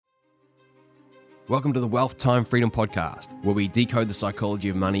Welcome to the Wealth, Time, Freedom podcast, where we decode the psychology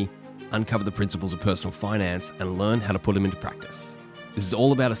of money, uncover the principles of personal finance, and learn how to put them into practice. This is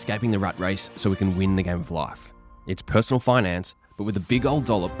all about escaping the rat race so we can win the game of life. It's personal finance, but with a big old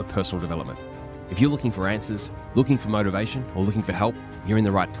dollop of personal development. If you're looking for answers, looking for motivation, or looking for help, you're in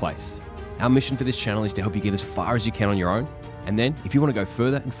the right place. Our mission for this channel is to help you get as far as you can on your own, and then if you want to go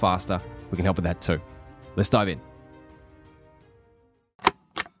further and faster, we can help with that too. Let's dive in.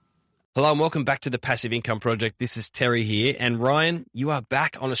 Hello and welcome back to the Passive Income Project. This is Terry here, and Ryan, you are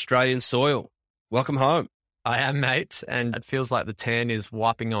back on Australian soil. Welcome home. I am, mate, and it feels like the tan is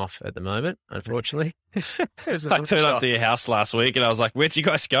wiping off at the moment, unfortunately. I turned up to your house last week and I was like, where'd you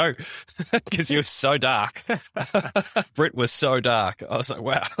guys go? Because you were so dark. Brit was so dark. I was like,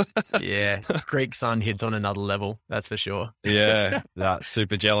 wow. Yeah, Greek sun hits on another level, that's for sure. Yeah,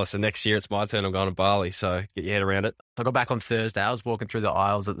 super jealous. And next year it's my turn. I'm going to Bali, so get your head around it. I got back on Thursday. I was walking through the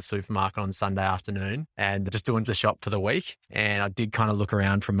aisles at the supermarket on Sunday afternoon and just doing the shop for the week. And I did kind of look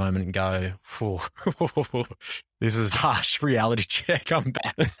around for a moment and go, this is harsh reality check. I'm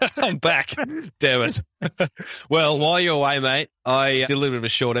back. I'm back. Damn it. Well, while you're away, mate, I did a little bit of a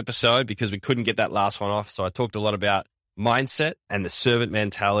short episode because we couldn't get that last one off. So I talked a lot about mindset and the servant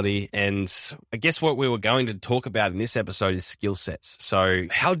mentality. And I guess what we were going to talk about in this episode is skill sets. So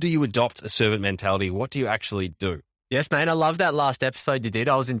how do you adopt a servant mentality? What do you actually do? Yes, man. I love that last episode you did.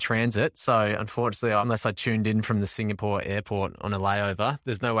 I was in transit. So unfortunately, unless I tuned in from the Singapore airport on a layover,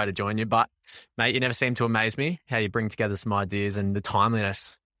 there's no way to join you. But mate, you never seem to amaze me how you bring together some ideas, and the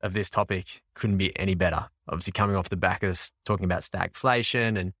timeliness of this topic couldn't be any better. Obviously coming off the back of us talking about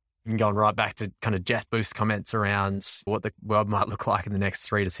stagflation and going right back to kind of Jeff Booth's comments around what the world might look like in the next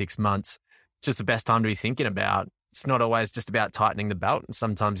 3 to 6 months. It's just the best time to be thinking about. It's not always just about tightening the belt. And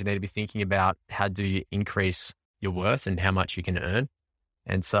sometimes you need to be thinking about how do you increase your worth and how much you can earn.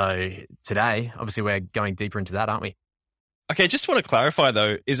 And so today, obviously we're going deeper into that, aren't we? Okay, just want to clarify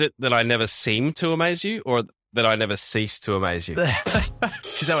though, is it that I never seem to amaze you or that I never cease to amaze you?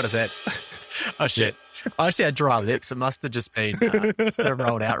 Is that what I said? Oh shit. I actually had dry lips. It must have just been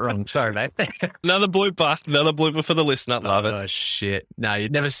rolled out wrong. Sorry, mate. Another blooper for the listener. Love it. Oh shit. No,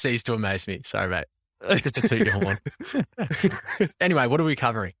 you'd never cease to amaze me. Sorry, mate. Just to toot your horn. Anyway, what are we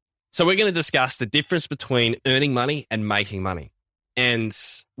covering? So we're going to discuss the difference between earning money and making money. And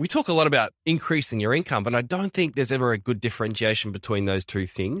we talk a lot about increasing your income, but I don't think there's ever a good differentiation between those two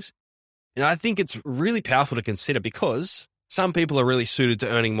things. And I think it's really powerful to consider because some people are really suited to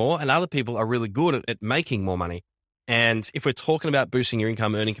earning more and other people are really good at making more money. And if we're talking about boosting your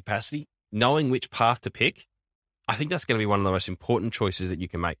income earning capacity, knowing which path to pick, I think that's going to be one of the most important choices that you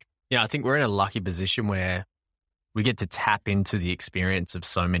can make. Yeah, I think we're in a lucky position where we get to tap into the experience of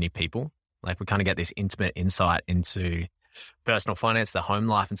so many people. Like we kind of get this intimate insight into personal finance, their home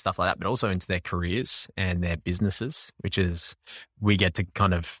life and stuff like that, but also into their careers and their businesses, which is we get to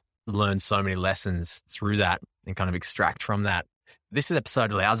kind of learn so many lessons through that and kind of extract from that. This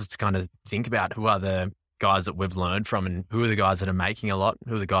episode allows us to kind of think about who are the guys that we've learned from and who are the guys that are making a lot,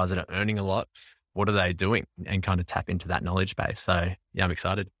 who are the guys that are earning a lot, what are they doing, and kind of tap into that knowledge base. So yeah, I'm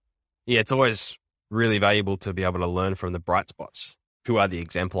excited. Yeah, it's always really valuable to be able to learn from the bright spots. Who are the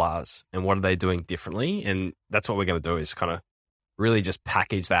exemplars and what are they doing differently? And that's what we're going to do is kind of really just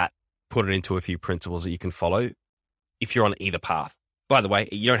package that, put it into a few principles that you can follow if you're on either path. By the way,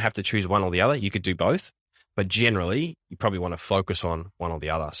 you don't have to choose one or the other. You could do both, but generally you probably want to focus on one or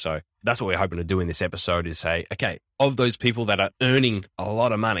the other. So that's what we're hoping to do in this episode is say, okay, of those people that are earning a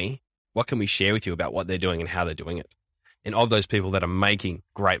lot of money, what can we share with you about what they're doing and how they're doing it? And of those people that are making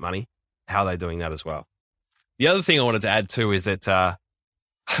great money, how they're doing that as well. The other thing I wanted to add too is that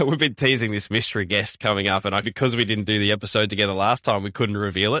we've been teasing this mystery guest coming up, and because we didn't do the episode together last time, we couldn't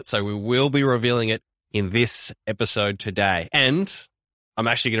reveal it. So we will be revealing it in this episode today. And I'm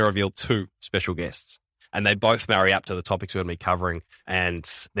actually going to reveal 2 special guests, and they both marry up to the topics we're going to be covering, and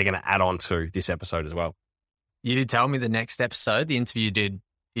they're going to add on to this episode as well. You did tell me the next episode, the interview you did,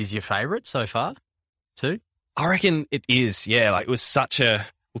 is your favorite so far too? I reckon it is. Yeah, like it was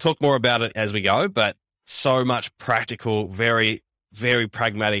we'll talk more about it as we go, but so much practical, very, very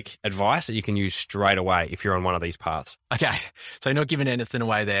pragmatic advice that you can use straight away if you're on one of these paths. Okay. So you're not giving anything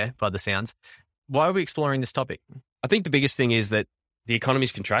away there by the sounds. Why are we exploring this topic? I think the biggest thing is that the economy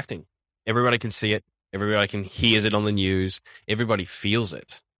is contracting. Everybody can see it. Everybody can hears it on the news. Everybody feels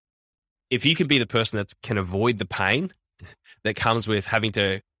it. If you can be the person that can avoid the pain that comes with having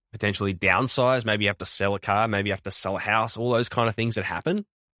to potentially downsize, maybe you have to sell a car, maybe you have to sell a house, all those kind of things that happen.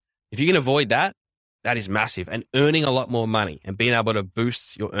 If you can avoid that, that is massive. And earning a lot more money and being able to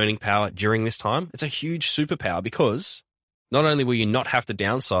boost your earning power during this time, it's a huge superpower because not only will you not have to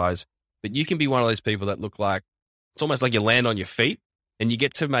downsize, but you can be one of those people that look like it's almost like you land on your feet and you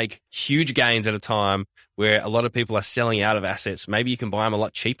get to make huge gains at a time where a lot of people are selling out of assets. Maybe you can buy them a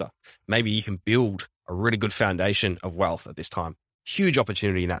lot cheaper. Maybe you can build a really good foundation of wealth at this time. Huge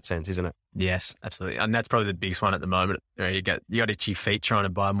opportunity in that sense, isn't it? Yes, absolutely. And that's probably the biggest one at the moment. You got itchy feet trying to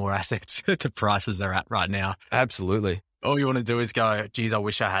buy more assets at the prices they're at right now. Absolutely. All you want to do is go, geez, I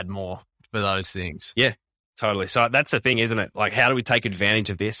wish I had more for those things. Yeah, totally. So that's the thing, isn't it? Like, how do we take advantage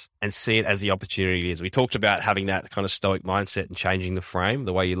of this and see it as the opportunity it is? We talked about having that kind of stoic mindset and changing the frame,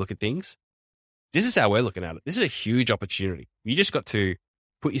 the way you look at things. This is how we're looking at it. This is a huge opportunity. You just got to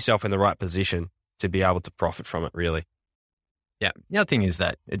put yourself in the right position to be able to profit from it, really. Yeah. The other thing is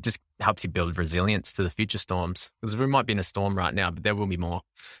that it just helps you build resilience to the future storms, because we might be in a storm right now, but there will be more.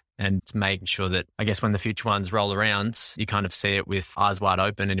 And making sure that, I guess, when the future ones roll around, you kind of see it with eyes wide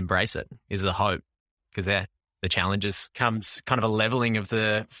open and embrace it is the hope, because the challenges comes kind of a leveling of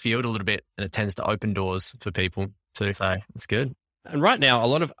the field a little bit, and it tends to open doors for people too. So it's good. And right now, a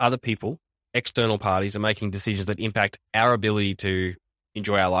lot of other people, external parties, are making decisions that impact our ability to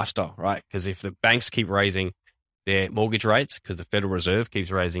enjoy our lifestyle, right? Because if the banks keep raising their mortgage rates, because the Federal Reserve keeps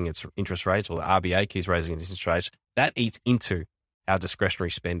raising its interest rates, or the RBA keeps raising its interest rates, that eats into our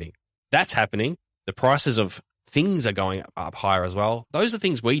discretionary spending. That's happening. The prices of things are going up higher as well. Those are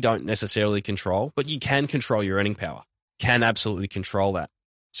things we don't necessarily control, but you can control your earning power. Can absolutely control that.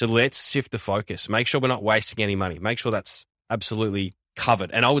 So let's shift the focus. Make sure we're not wasting any money. Make sure that's absolutely covered.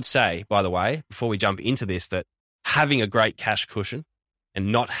 And I would say, by the way, before we jump into this, that having a great cash cushion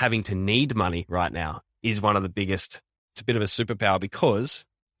and not having to need money right now is one of the biggest. It's a bit of a superpower, because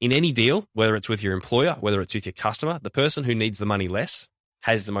in any deal, whether it's with your employer, whether it's with your customer, the person who needs the money less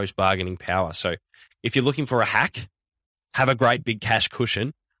has the most bargaining power. So if you're looking for a hack, have a great big cash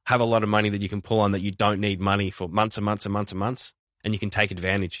cushion, have a lot of money that you can pull on, that you don't need money for months and months and months and months, and you can take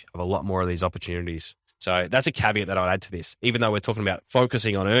advantage of a lot more of these opportunities. So that's a caveat that I'd add to this. Even though we're talking about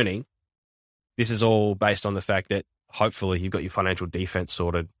focusing on earning, this is all based on the fact that hopefully you've got your financial defense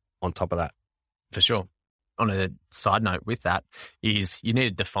sorted on top of that. For sure. On a side note with that is you need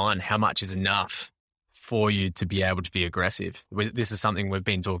to define how much is enough for you to be able to be aggressive. This is something we've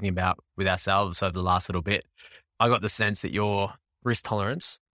been talking about with ourselves over the last little bit. I got the sense that your risk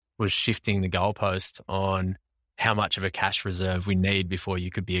tolerance was shifting the goalpost on how much of a cash reserve we need before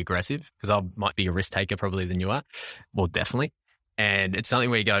you could be aggressive, because I might be a risk taker probably than you are. Well, definitely. And it's something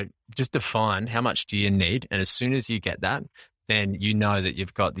where you go, just define how much do you need. And as soon as you get that, then you know that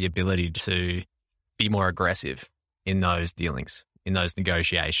you've got the ability to be more aggressive in those dealings, in those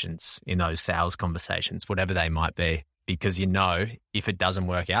negotiations, in those sales conversations, whatever they might be, because you know if it doesn't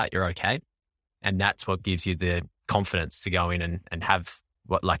work out, you're okay. And that's what gives you the confidence to go in and have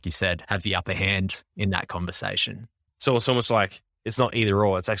what, like you said, have the upper hand in that conversation. So it's almost like it's not either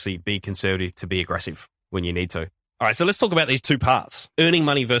or. It's actually be conservative to be aggressive when you need to. All right, so let's talk about these two paths, earning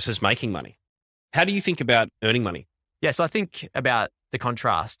money versus making money. How do you think about earning money? Yeah, so I think about the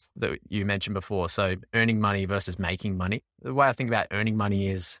contrast that you mentioned before. So earning money versus making money. The way I think about earning money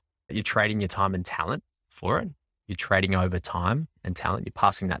is that you're trading your time and talent for it. You're trading over time and talent. You're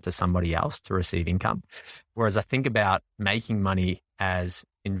passing that to somebody else to receive income. Whereas I think about making money as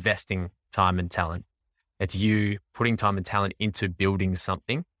investing time and talent. It's you putting time and talent into building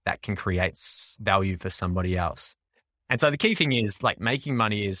something that can create value for somebody else. And so the key thing is, like, making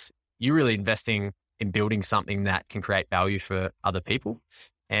money is you really investing in building something that can create value for other people.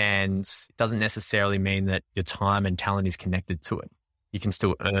 And it doesn't necessarily mean that your time and talent is connected to it. You can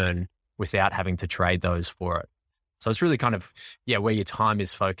still earn without having to trade those for it. So it's really kind of, where your time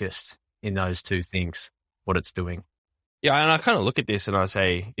is focused in those two things, what it's doing. Yeah, and I kind of look at this and I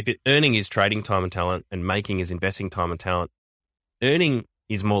say, if earning is trading time and talent and making is investing time and talent, earning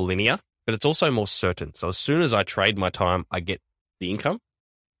is more linear, but it's also more certain. So as soon as I trade my time, I get the income.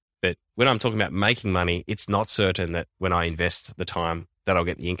 But when I'm talking about making money, it's not certain that when I invest the time that I'll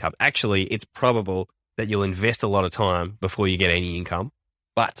get the income. Actually, it's probable that you'll invest a lot of time before you get any income,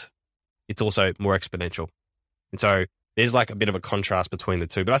 but it's also more exponential. And so there's like a bit of a contrast between the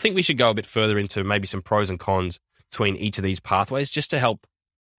two. But I think we should go a bit further into maybe some pros and cons between each of these pathways, just to help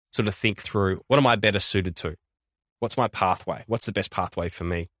sort of think through, what am I better suited to? What's my pathway? What's the best pathway for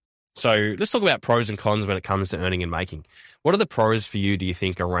me? So let's talk about pros and cons when it comes to earning and making. What are the pros for you, do you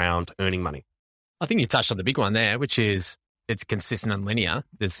think, around earning money? I think you touched on the big one there, which is it's consistent and linear.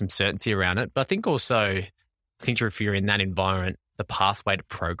 There's some certainty around it. But I think also, if you're in that environment, the pathway to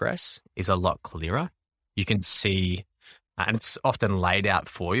progress is a lot clearer. You can see, and it's often laid out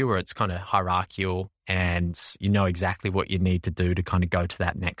for you, where it's kind of hierarchical and you know exactly what you need to do to kind of go to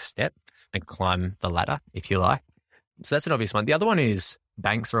that next step and climb the ladder, if you like. So that's an obvious one. The other one is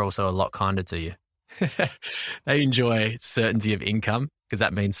banks are also a lot kinder to you. They enjoy certainty of income because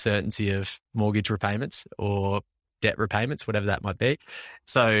that means certainty of mortgage repayments or debt repayments, whatever that might be.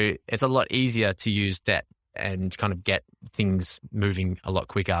 So it's a lot easier to use debt and kind of get things moving a lot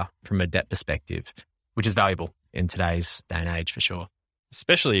quicker from a debt perspective, which is valuable in today's day and age for sure.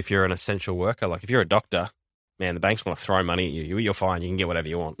 Especially if you're an essential worker. Like if you're a doctor, man, the banks want to throw money at you. You're fine. You can get whatever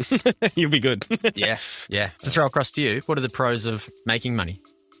you want. You'll be good. Yeah. To throw across to you, what are the pros of making money?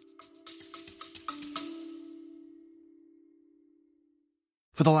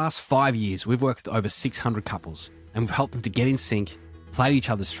 For the last 5 years, we've worked with over 600 couples and we've helped them to get in sync, play to each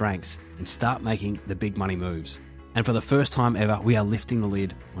other's strengths and start making the big money moves. And for the first time ever, we are lifting the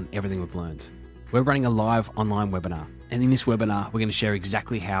lid on everything we've learned. We're running a live online webinar. And in this webinar, we're going to share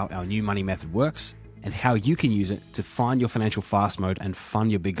exactly how our new money method works and how you can use it to find your financial fast mode and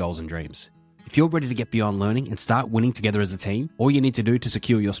fund your big goals and dreams. If you're ready to get beyond learning and start winning together as a team, all you need to do to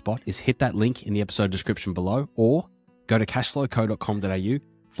secure your spot is hit that link in the episode description below or go to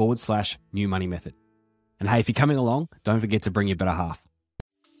cashflowco.com.au/new money method. And hey, if you're coming along, don't forget to bring your better half.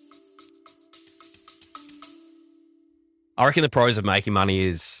 I reckon the pros of making money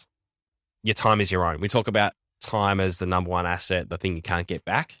is your time is your own. We talk about time as the number one asset, the thing you can't get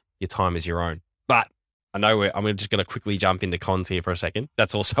back. Your time is your own. But I know I'm just going to quickly jump into cons here for a second.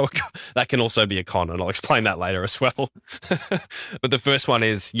 That can also be a con, and I'll explain that later as well. But the first one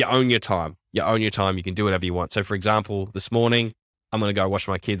is you own your time. You own your time. You can do whatever you want. So, for example, this morning, I'm going to go watch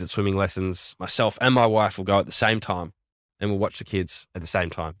my kids at swimming lessons. Myself and my wife will go at the same time, and we'll watch the kids at the same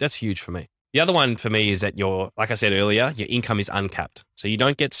time. That's huge for me. The other one for me is that like I said earlier, your income is uncapped. So you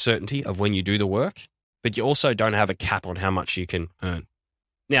don't get certainty of when you do the work, but you also don't have a cap on how much you can earn.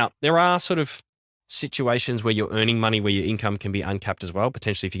 Now, there are sort of situations where you're earning money where your income can be uncapped as well,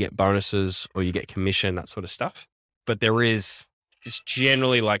 potentially if you get bonuses or you get commission, that sort of stuff. But it's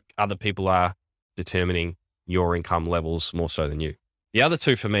generally like other people are determining your income levels more so than you. The other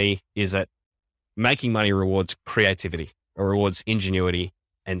two for me is that making money rewards creativity or rewards ingenuity.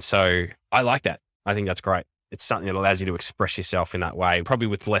 And so I like that. I think that's great. It's something that allows you to express yourself in that way, probably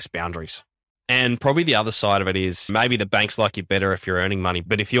with less boundaries. And probably the other side of it is maybe the banks like you better if you're earning money,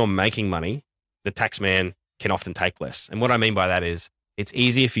 but if you're making money, the tax man can often take less. And what I mean by that is it's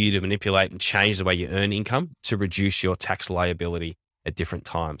easier for you to manipulate and change the way you earn income to reduce your tax liability at different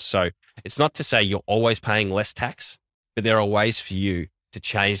times. So it's not to say you're always paying less tax, but there are ways for you to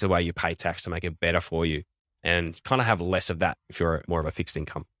change the way you pay tax to make it better for you and kind of have less of that if you're more of a fixed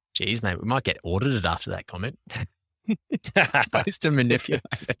income. Geez, mate, we might get audited after that comment. Ways to manipulate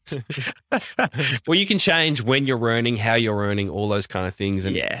it. Well, you can change when you're earning, how you're earning, all those kind of things.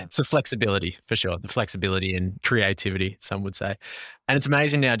 And yeah, it's the flexibility for sure. The flexibility and creativity, some would say. And it's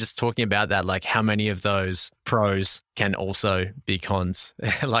amazing now just talking about that, like how many of those pros can also be cons,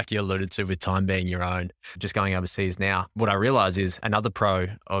 like you alluded to with time being your own. Just going overseas now, what I realize is another pro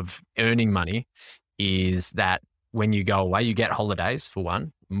of earning money is that when you go away, you get holidays for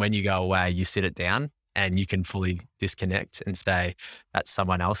one. And when you go away, you sit it down and you can fully disconnect and say, that's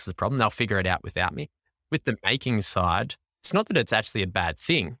someone else's problem. They'll figure it out without me. With the making side, it's not that it's actually a bad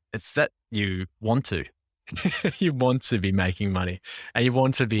thing. It's that you want to. You want to be making money and you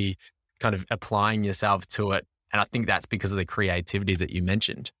want to be kind of applying yourself to it. And I think that's because of the creativity that you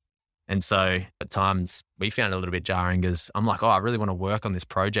mentioned. And so at times we found it a little bit jarring because I'm like, oh, I really want to work on this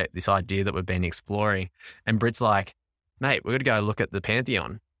project, this idea that we've been exploring. And Britt's like, mate, we're going to go look at the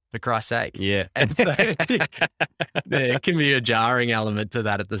Pantheon. For Christ's sake. Yeah. And so there can be a jarring element to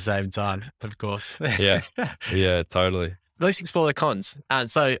that at the same time, of course. Yeah. Yeah, totally. Let's explore the cons.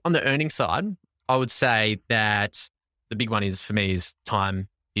 So on the earning side, I would say that the big one is for me is time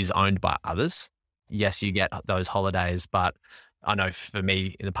is owned by others. Yes, you get those holidays, but I know for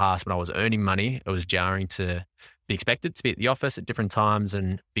me in the past when I was earning money, it was jarring to be expected to be at the office at different times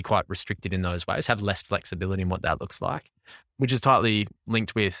and be quite restricted in those ways, have less flexibility in what that looks like, which is tightly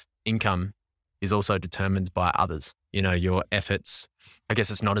linked with income is also determined by others. You know, your efforts, I guess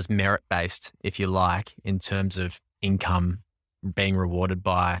it's not as merit-based, if you like, in terms of income being rewarded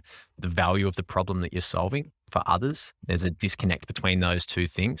by the value of the problem that you're solving for others. There's a disconnect between those two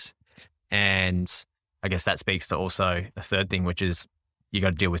things. And I guess that speaks to also a third thing, which is you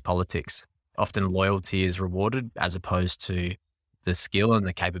got to deal with politics. Often loyalty is rewarded as opposed to the skill and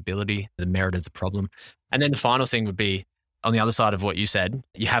the capability, the merit is the problem. And then the final thing would be on the other side of what you said,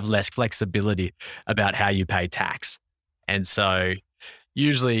 you have less flexibility about how you pay tax. And so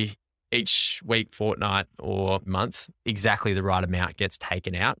usually each week, fortnight or month, exactly the right amount gets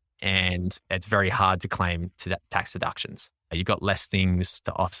taken out. And it's very hard to claim tax deductions. You've got less things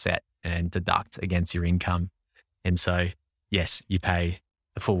to offset and deduct against your income. And so, yes, you pay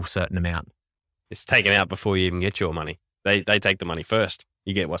the full certain amount. It's taken out before you even get your money. They take the money first.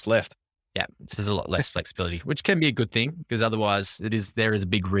 You get what's left. Yeah, so there's a lot less flexibility, which can be a good thing because otherwise there is a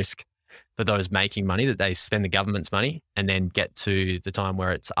big risk for those making money that they spend the government's money and then get to the time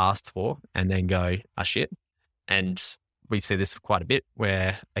where it's asked for and then go, oh shit. And we see this quite a bit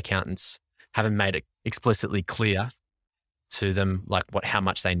where accountants haven't made it explicitly clear to them like how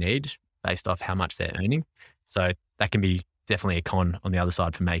much they need based off how much they're earning. So that can be definitely a con on the other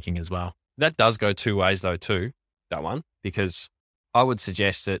side for making as well. That does go two ways though too, that one, because I would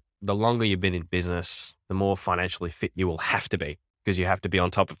suggest that the longer you've been in business, the more financially fit you will have to be, because you have to be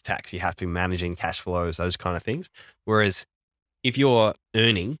on top of tax. You have to be managing cash flows, those kind of things. Whereas if you're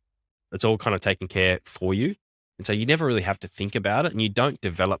earning, it's all kind of taken care for you. And so you never really have to think about it and you don't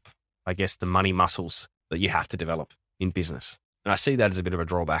develop, I guess, the money muscles that you have to develop in business. And I see that as a bit of a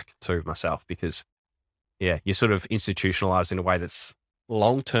drawback to myself because, yeah, you're sort of institutionalized in a way that's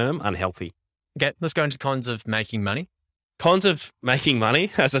long-term unhealthy. Okay, let's go into cons of making money. Cons of making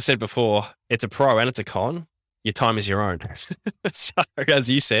money, as I said before, it's a pro and it's a con. Your time is your own. So, as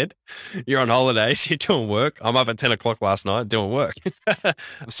you said, you're on holidays, you're doing work. I'm up at 10 o'clock last night doing work.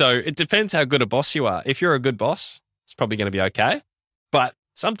 So it depends how good a boss you are. If you're a good boss, it's probably going to be okay. But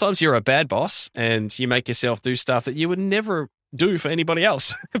sometimes you're a bad boss and you make yourself do stuff that you would never do for anybody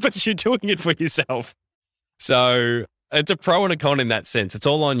else, but you're doing it for yourself. So it's a pro and a con in that sense. It's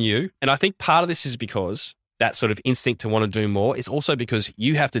all on you. And I think part of this is because that sort of instinct to want to do more is also because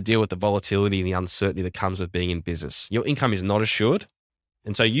you have to deal with the volatility and the uncertainty that comes with being in business. Your income is not assured.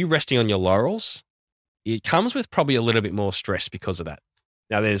 And so you resting on your laurels, it comes with probably a little bit more stress because of that.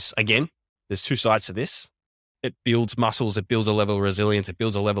 Now there's two sides to this. It builds muscles, it builds a level of resilience, it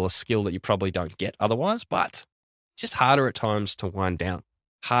builds a level of skill that you probably don't get otherwise, but it's just harder at times to wind down,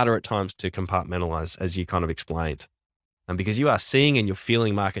 harder at times to compartmentalize, as you kind of explained. And because you are seeing and you're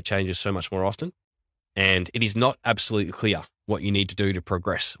feeling market changes so much more often, and it is not absolutely clear what you need to do to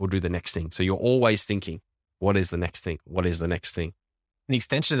progress or do the next thing. So you're always thinking, what is the next thing? What is the next thing? The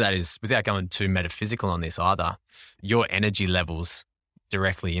extension of that is, without going too metaphysical on this either, your energy levels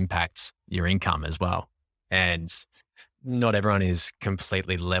directly impacts your income as well. And not everyone is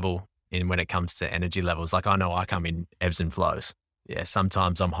completely level in when it comes to energy levels. Like I know I come in ebbs and flows. Yeah,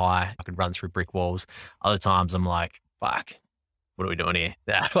 sometimes I'm high, I can run through brick walls. Other times I'm like, fuck, what are we doing here?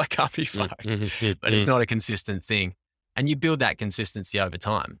 I can't be fucked. But it's not a consistent thing. And you build that consistency over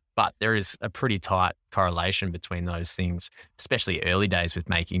time. But there is a pretty tight correlation between those things, especially early days with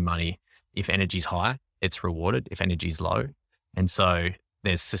making money. If energy's high, it's rewarded. If energy's low. And so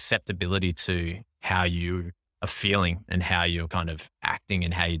there's susceptibility to how you are feeling and how you're kind of acting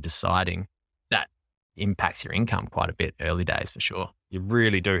and how you're deciding. That impacts your income quite a bit early days for sure. You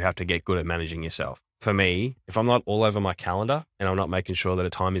really do have to get good at managing yourself. For me, if I'm not all over my calendar and I'm not making sure that a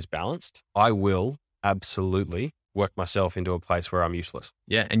time is balanced, I will absolutely work myself into a place where I'm useless.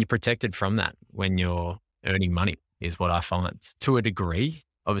 Yeah. And you're protected from that when you're earning money is what I find to a degree.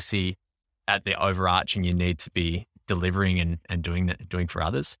 Obviously at the overarching, you need to be delivering and doing for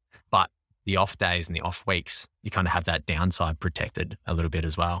others, but the off days and the off weeks, you kind of have that downside protected a little bit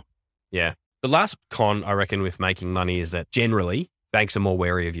as well. Yeah. The last con I reckon with making money is that generally banks are more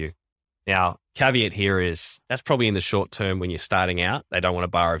wary of you. Now, caveat here is that's probably in the short term when you're starting out, they don't want to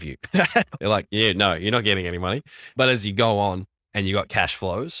borrow you. They're like, yeah, no, you're not getting any money. But as you go on and you got cash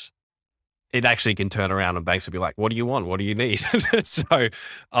flows, it actually can turn around and banks will be like, what do you want? What do you need? So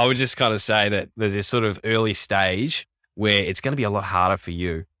I would just kind of say that there's this sort of early stage where it's going to be a lot harder for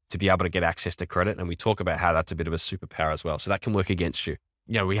you to be able to get access to credit. And we talk about how that's a bit of a superpower as well. So that can work against you.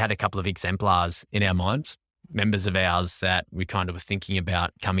 Yeah, we had a couple of exemplars in our minds, members of ours that we kind of were thinking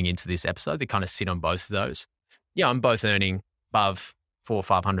about coming into this episode. They kind of sit on both of those. Yeah, I'm both earning above $400,000 or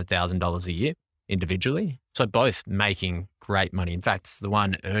 $500,000 a year individually. So both making great money. In fact, the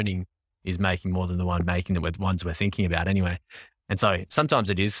one earning is making more than the one making the ones we're thinking about anyway. And so sometimes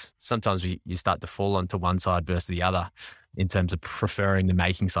you start to fall onto one side versus the other in terms of preferring the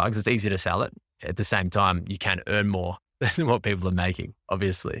making side because it's easy to sell it. At the same time, you can earn more than what people are making,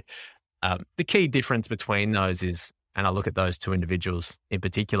 obviously. The key difference between those is, and I look at those two individuals in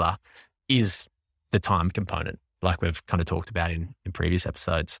particular, is the time component, like we've kind of talked about in previous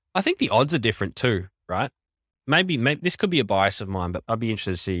episodes. I think the odds are different too, right? Maybe this could be a bias of mine, but I'd be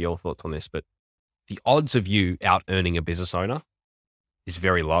interested to see your thoughts on this. But the odds of you out earning a business owner is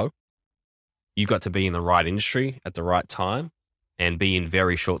very low. You've got to be in the right industry at the right time and be in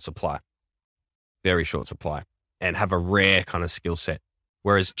very short supply, and have a rare kind of skill set.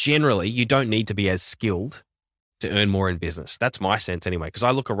 Whereas generally, you don't need to be as skilled to earn more in business. That's my sense anyway, because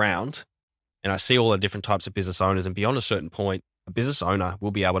I look around and I see all the different types of business owners, and beyond a certain point, A business owner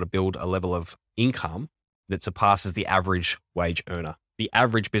will be able to build a level of income that surpasses the average wage earner. The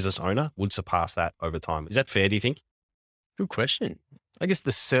average business owner would surpass that over time. Is that fair, do you think? Good question. I guess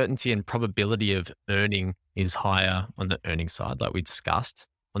the certainty and probability of earning is higher on the earning side, like we discussed.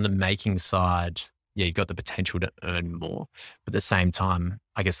 On the making side, yeah, you've got the potential to earn more. But at the same time,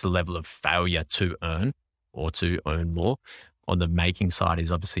 I guess the level of failure to earn or to earn more on the making side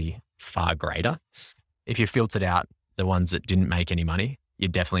is obviously far greater. If you filtered out the ones that didn't make any money,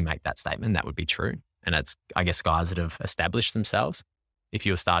 you'd definitely make that statement. That would be true. And that's, I guess, guys that have established themselves. If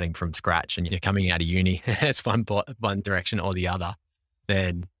you're starting from scratch and you're coming out of uni, it's one direction or the other,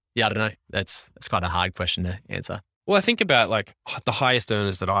 then yeah, I don't know. That's quite a hard question to answer. Well, I think about like the highest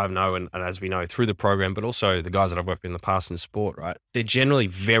earners that I know, and as we know through the program, but also the guys that I've worked with in the past in sport, right? They're generally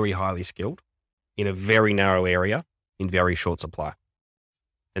very highly skilled in a very narrow area in very short supply.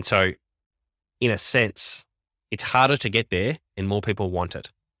 And so in a sense, it's harder to get there and more people want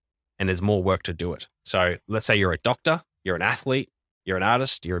it. And there's more work to do it. So let's say you're a doctor, you're an athlete, you're an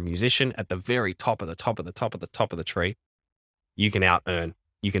artist, you're a musician at the very top of the top of the top of the top of the tree. You can out earn.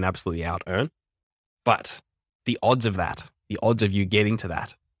 You can absolutely out earn. But the odds of that, the odds of you getting to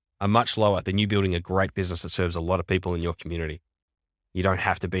that are much lower than you building a great business that serves a lot of people in your community. You don't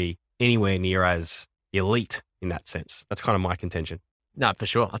have to be anywhere near as elite in that sense. That's kind of my contention. No, for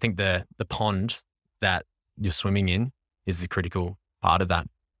sure. I think the pond that you're swimming in is the critical part of that.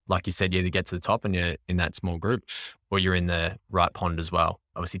 Like you said, you either get to the top and you're in that small group or you're in the right pond as well.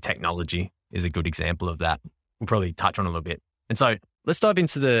 Obviously, technology is a good example of that. We'll probably touch on a little bit. And so let's dive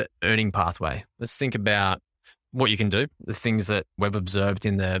into the earning pathway. Let's think about what you can do, the things that we've observed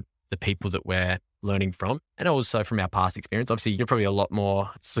in the people that we're learning from, and also from our past experience. Obviously, you're probably a lot more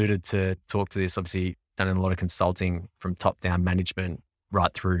suited to talk to this. Obviously, done a lot of consulting from top-down management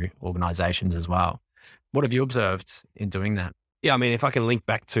right through organizations as well. What have you observed in doing that? Yeah, I mean, if I can link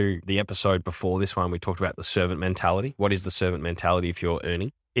back to the episode before this one, we talked about the servant mentality. What is the servant mentality if you're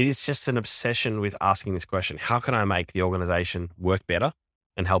earning? It is just an obsession with asking this question. How can I make the organization work better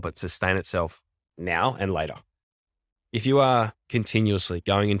and help it sustain itself now and later? If you are continuously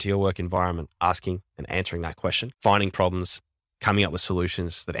going into your work environment, asking and answering that question, finding problems, coming up with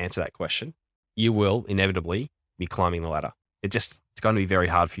solutions that answer that question, you will inevitably be climbing the ladder. It's going to be very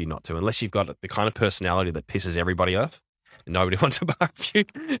hard for you not to, unless you've got the kind of personality that pisses everybody off and nobody wants to borrow you.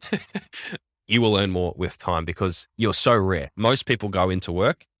 You will earn more with time because you're so rare. Most people go into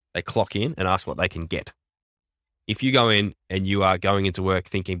work, they clock in and ask what they can get. If you go in and you are going into work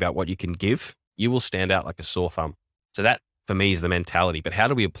thinking about what you can give, you will stand out like a sore thumb. So that, for me, is the mentality. But how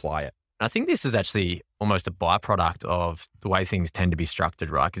do we apply it? I think this is actually almost a byproduct of the way things tend to be structured,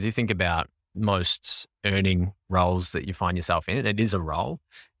 right? Because you think about most earning roles that you find yourself in, it is a role.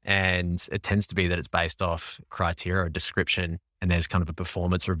 And it tends to be that it's based off criteria or description, and there's kind of a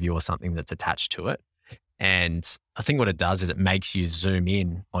performance review or something that's attached to it. And I think what it does is it makes you zoom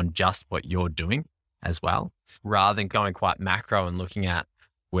in on just what you're doing as well, rather than going quite macro and looking at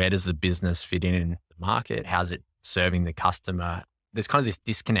where does the business fit in the market? How's it serving the customer? There's kind of this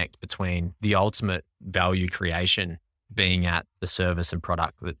disconnect between the ultimate value creation being at the service and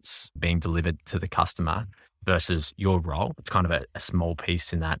product that's being delivered to the customer versus your role. It's kind of a small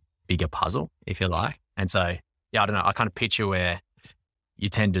piece in that bigger puzzle, if you like. And so, yeah, I don't know. I kind of picture where you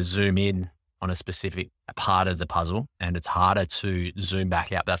tend to zoom in on a specific part of the puzzle and it's harder to zoom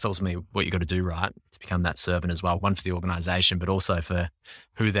back out. That's ultimately what you got to do, right? To become that servant as well. One for the organization, but also for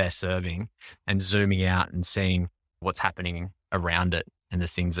who they're serving, and zooming out and seeing what's happening around it and the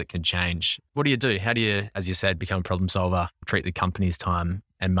things that can change. What do you do? How do you, as you said, become a problem solver, treat the company's time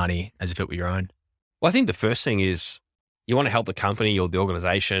and money as if it were your own? Well, I think the first thing is you want to help the company or the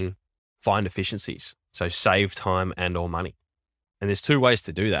organization find efficiencies. So save time and or money. And there's two ways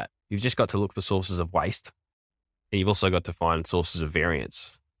to do that. You've just got to look for sources of waste, and you've also got to find sources of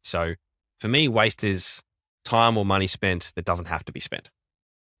variance. So for me, waste is time or money spent that doesn't have to be spent.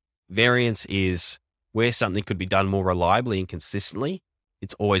 Variance is where something could be done more reliably and consistently.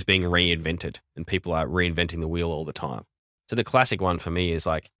 It's always being reinvented, and people are reinventing the wheel all the time. So the classic one for me is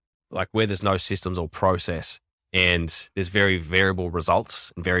like where there's no systems or process and there's very variable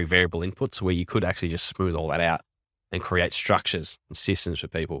results and very variable inputs, where you could actually just smooth all that out and create structures and systems for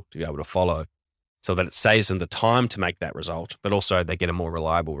people to be able to follow so that it saves them the time to make that result, but also they get a more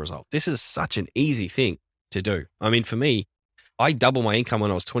reliable result. This is such an easy thing to do. I mean, for me, I doubled my income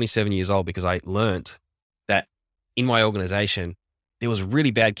when I was 27 years old because I learned that in my organization, there was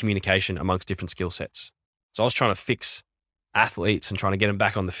really bad communication amongst different skill sets. So I was trying to fix athletes and trying to get them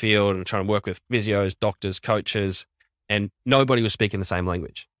back on the field and trying to work with physios, doctors, coaches, and nobody was speaking the same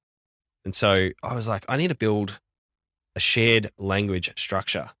language. And so I was like, I need to build a shared language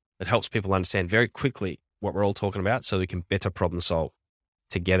structure that helps people understand very quickly what we're all talking about so we can better problem solve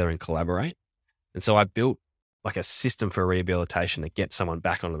together and collaborate. And so I built like a system for rehabilitation to get someone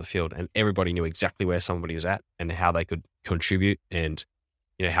back onto the field, and everybody knew exactly where somebody was at and how they could contribute, and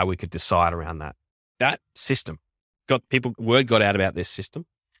how we could decide around that. That system word got out about this system,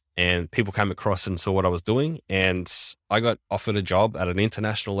 and people came across and saw what I was doing, and I got offered a job at an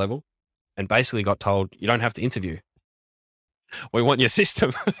international level and basically got told, you don't have to interview. We want your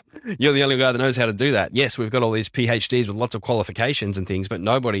system. You're the only guy that knows how to do that. Yes, we've got all these PhDs with lots of qualifications and things, but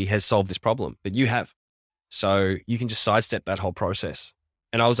nobody has solved this problem, but you have. So you can just sidestep that whole process.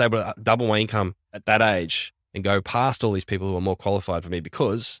 And I was able to double my income at that age and go past all these people who were more qualified for me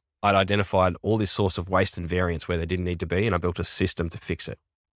because I'd identified all this source of waste and variance where they didn't need to be, and I built a system to fix it.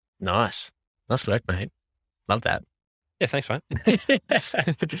 Nice. Nice work, mate. Love that. Yeah, thanks, mate.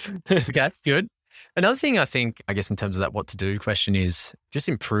 Okay, good. Another thing I think, I guess, in terms of that what to do question is just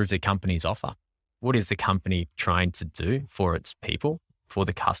improve the company's offer. What is the company trying to do for its people, for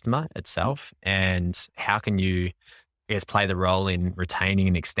the customer itself? And how can you, I guess, play the role in retaining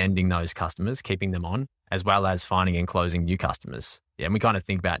and extending those customers, keeping them on, as well as finding and closing new customers? Yeah, and we kind of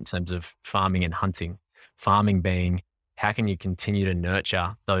think about in terms of farming and hunting. Farming being, how can you continue to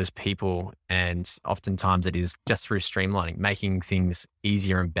nurture those people? And oftentimes it is just through streamlining, making things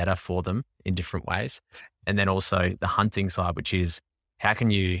easier and better for them in different ways. And then also the hunting side, which is how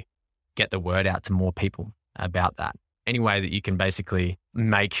can you get the word out to more people about that? Any way that you can basically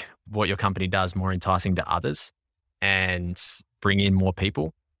make what your company does more enticing to others and bring in more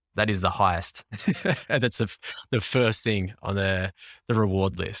people, that is the highest. That's the first thing on the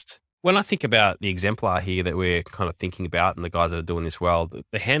reward list. When I think about the exemplar here that we're kind of thinking about and the guys that are doing this well,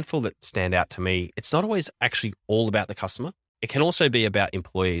 the handful that stand out to me, it's not always actually all about the customer. It can also be about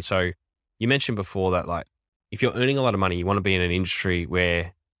employees. So you mentioned before that, like, if you're earning a lot of money, you want to be in an industry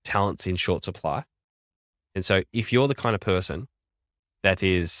where talent's in short supply. And so if you're the kind of person that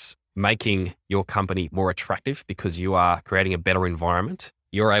is making your company more attractive because you are creating a better environment,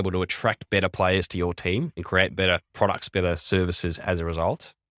 you're able to attract better players to your team and create better products, better services as a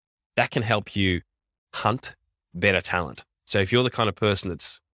result. That can help you hunt better talent. So if you're the kind of person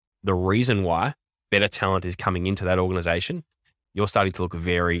that's the reason why better talent is coming into that organization, you're starting to look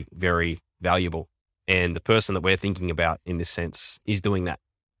very, very valuable. And the person that we're thinking about in this sense is doing that,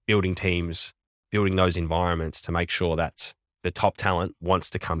 building teams, building those environments to make sure that the top talent wants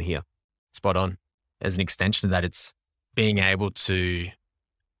to come here. Spot on. As an extension of that, it's being able to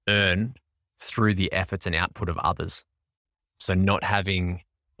earn through the efforts and output of others. So not having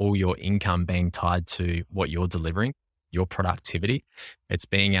all your income being tied to what you're delivering, your productivity. It's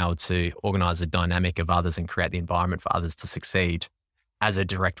being able to organize the dynamic of others and create the environment for others to succeed as a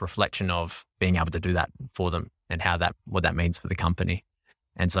direct reflection of being able to do that for them and what that means for the company.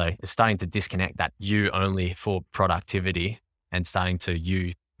 And so it's starting to disconnect that you only for productivity and starting to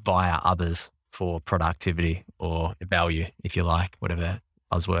you via others for productivity or value, if you like, whatever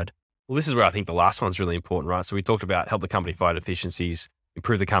buzzword. Well, this is where I think the last one's really important, right? So we talked about help the company find efficiencies,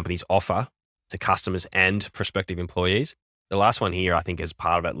 improve the company's offer to customers and prospective employees. The last one here, I think, as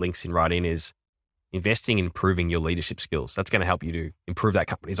part of it links in right in, is investing in improving your leadership skills. That's going to help you to improve that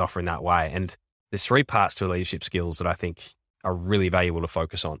company's offer in that way. And there's three parts to leadership skills that I think are really valuable to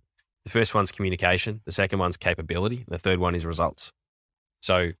focus on. The first one's communication. The second one's capability. And the third one is results.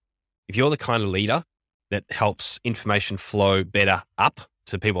 So if you're the kind of leader that helps information flow better up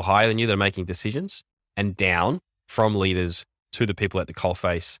to people higher than you that are making decisions and down from leaders to the people at the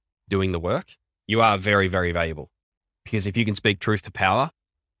coalface doing the work, you are very, very valuable. Because if you can speak truth to power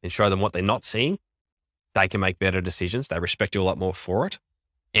and show them what they're not seeing, they can make better decisions. They respect you a lot more for it.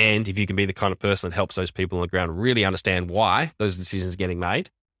 And if you can be the kind of person that helps those people on the ground really understand why those decisions are getting made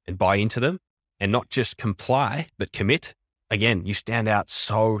and buy into them and not just comply, but commit, again, you stand out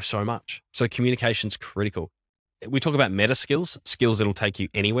so much. So communication's critical. We talk about meta skills that'll take you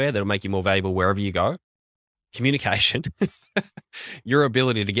anywhere, that'll make you more valuable wherever you go. Communication, your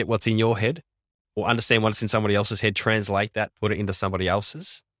ability to get what's in your head or understand what's in somebody else's head, translate that, put it into somebody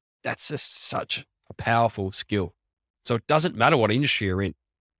else's. That's just such a powerful skill. So it doesn't matter what industry you're in.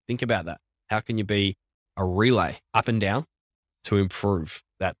 Think about that. How can you be a relay up and down to improve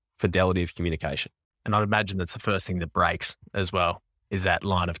that fidelity of communication? And I'd imagine that's the first thing that breaks as well, is that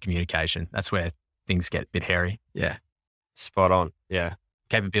line of communication. That's where things get a bit hairy. Yeah. Spot on. Yeah.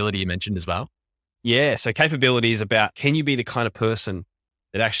 Capability you mentioned as well. Yeah. So capability is about, can you be the kind of person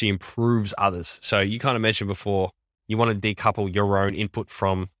that actually improves others? So you kind of mentioned before, you want to decouple your own input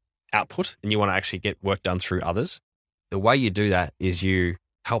from output and you want to actually get work done through others. The way you do that is you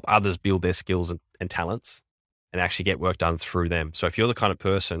help others build their skills and talents. and actually get work done through them. So if you're the kind of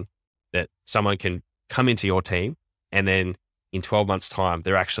person that someone can come into your team and then in 12 months' time,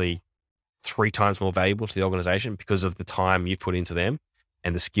 they're actually 3 times more valuable to the organization because of the time you've put into them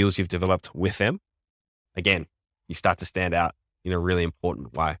and the skills you've developed with them, again, you start to stand out in a really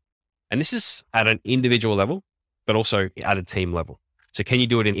important way. And this is at an individual level, but also at a team level. So can you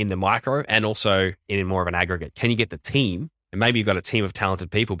do it in the micro and also in more of an aggregate? Can you get the team, and maybe you've got a team of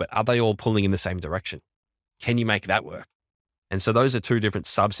talented people, but are they all pulling in the same direction? Can you make that work? And so those are 2 different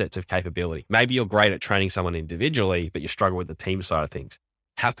subsets of capability. Maybe you're great at training someone individually, but you struggle with the team side of things.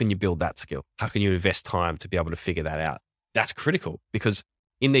 How can you build that skill? How can you invest time to be able to figure that out? That's critical, because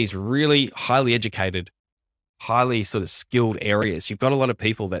in these really highly educated, highly sort of skilled areas, you've got a lot of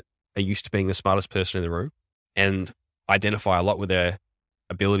people that are used to being the smartest person in the room and identify a lot with their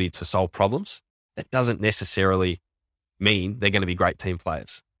ability to solve problems. That doesn't necessarily mean they're going to be great team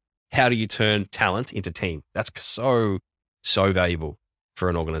players. How do you turn talent into team? That's so valuable for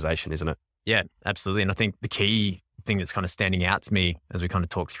an organization, isn't it? Yeah, absolutely. And I think the key thing that's kind of standing out to me as we kind of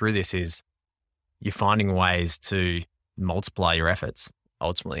talk through this is you're finding ways to multiply your efforts.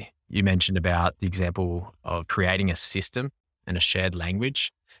 Ultimately, you mentioned about the example of creating a system and a shared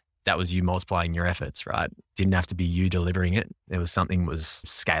language. That was you multiplying your efforts, right? Didn't have to be you delivering it. There was something was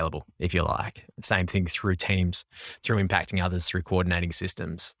scalable, if you like. Same thing through teams, through impacting others, through coordinating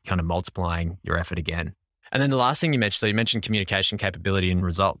systems, kind of multiplying your effort again. And then the last thing you mentioned, so you mentioned communication capability and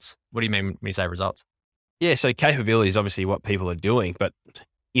results. What do you mean when you say results? Yeah, so capability is obviously what people are doing, but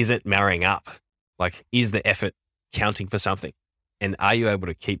is it marrying up? Like, is the effort counting for something? And are you able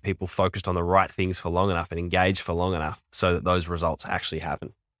to keep people focused on the right things for long enough and engaged for long enough so that those results actually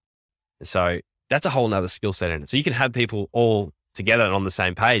happen? And so that's a whole nother skill set in it. So you can have people all together and on the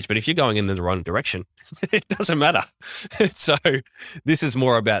same page, but if you're going in the wrong direction, it doesn't matter. So this is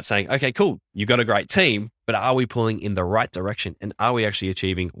more about saying, okay, cool, you've got a great team, but are we pulling in the right direction? And are we actually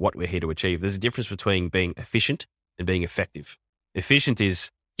achieving what we're here to achieve? There's a difference between being efficient and being effective. Efficient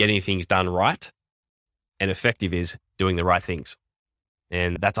is getting things done right, and effective is doing the right things.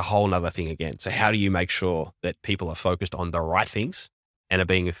 And that's a whole nother thing again. So how do you make sure that people are focused on the right things and are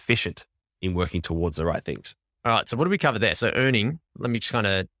being efficient in working towards the right things? All right. So what do we cover there? So earning, let me just kind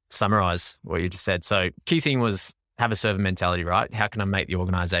of summarize what you just said. So key thing was have a servant mentality, right? How can I make the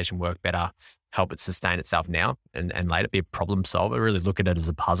organization work better, help it sustain itself now and later, be a problem solver, really look at it as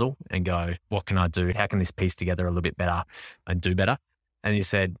a puzzle and go, what can I do? How can this piece together a little bit better and do better? And you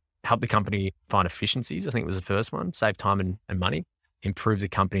said, help the company find efficiencies. I think it was the first one, save time and money, improve the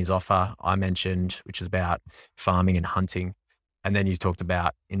company's offer. I mentioned, which is about farming and hunting. And then you talked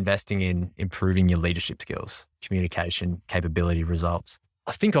about investing in improving your leadership skills, communication, capability, results.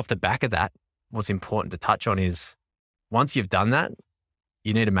 I think off the back of that, what's important to touch on is once you've done that,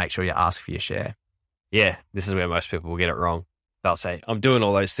 you need to make sure you ask for your share. Yeah, this is where most people will get it wrong. They'll say, I'm doing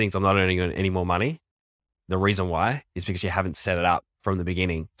all those things, I'm not earning any more money. The reason why is because you haven't set it up from the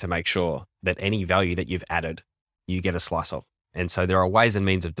beginning to make sure that any value that you've added, you get a slice of. And so there are ways and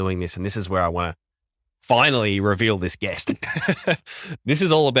means of doing this. And this is where I want to finally reveal this guest. This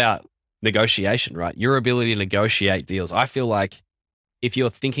is all about negotiation, right? Your ability to negotiate deals. I feel like if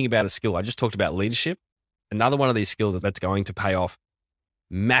you're thinking about a skill, I just talked about leadership. Another one of these skills that's going to pay off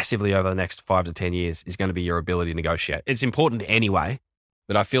massively over the next 5 to 10 years is going to be your ability to negotiate. It's important anyway,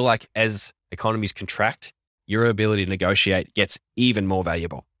 but I feel like as economies contract, your ability to negotiate gets even more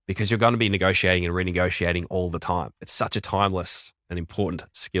valuable because you're going to be negotiating and renegotiating all the time. It's such a timeless and important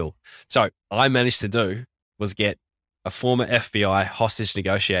skill. So I managed to do was get a former FBI hostage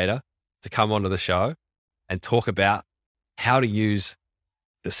negotiator to come onto the show and talk about how to use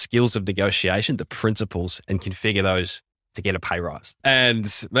the skills of negotiation, the principles, and configure those to get a pay rise.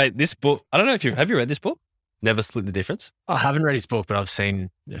 And mate, this book, I don't know if have you read this book? Never Split the Difference? I haven't read his book, but I've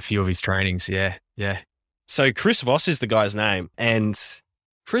seen a few of his trainings. Yeah. So Chris Voss is the guy's name. And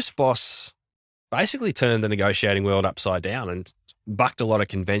Chris Voss basically turned the negotiating world upside down and bucked a lot of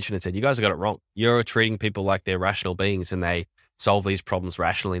convention and said, you guys have got it wrong. You're treating people like they're rational beings and they solve these problems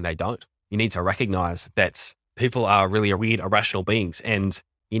rationally and they don't. You need to recognize that people are really weird, irrational beings and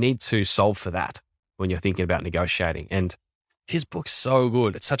you need to solve for that when you're thinking about negotiating. And his book's so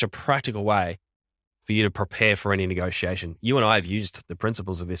good. It's such a practical way for you to prepare for any negotiation. You and I have used the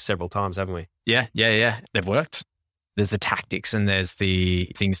principles of this several times, haven't we? Yeah. They've worked. There's the tactics and there's the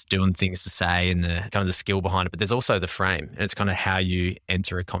things to do and things to say and the kind of the skill behind it, but there's also the frame and it's kind of how you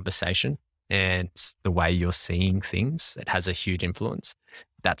enter a conversation and the way you're seeing things. It has a huge influence.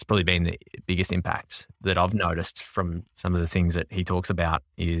 That's probably been the biggest impact that I've noticed from some of the things that he talks about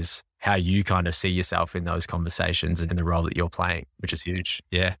is how you kind of see yourself in those conversations and the role that you're playing, which is huge.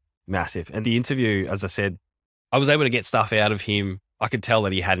 Yeah. Massive. And the interview, as I said, I was able to get stuff out of him. I could tell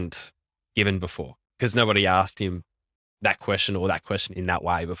that he hadn't given before because nobody asked him that question or that question in that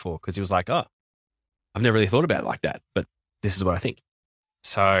way before, because he was like, oh, I've never really thought about it like that, but this is what I think.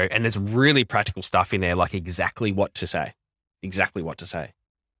 So, and there's really practical stuff in there, like exactly what to say,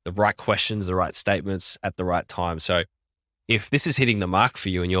 the right questions, the right statements at the right time. So if this is hitting the mark for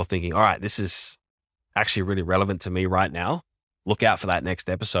you and you're thinking, all right, this is actually really relevant to me right now, look out for that next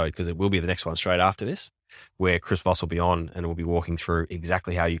episode, because it will be the next one straight after this, where Chris Voss will be on and we'll be walking through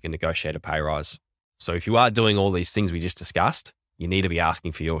exactly how you can negotiate a pay rise. So if you are doing all these things we just discussed, you need to be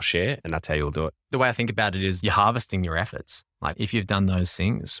asking for your share, and that's how you'll do it. The way I think about it is you're harvesting your efforts. Like if you've done those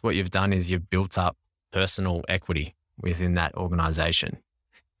things, what you've done is you've built up personal equity within that organization.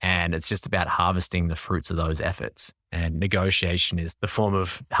 And it's just about harvesting the fruits of those efforts. And negotiation is the form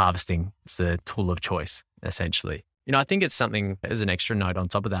of harvesting. It's the tool of choice, essentially. I think it's something as an extra note on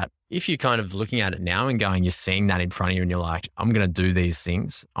top of that. If you're kind of looking at it now and going, you're seeing that in front of you and you're like, I'm going to do these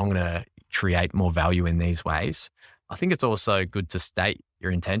things. I'm going to create more value in these ways. I think it's also good to state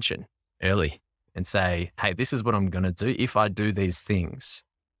your intention early and say, hey, this is what I'm going to do. If I do these things,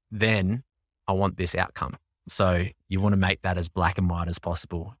 then I want this outcome. So you want to make that as black and white as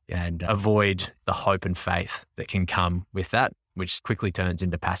possible and avoid the hope and faith that can come with that, which quickly turns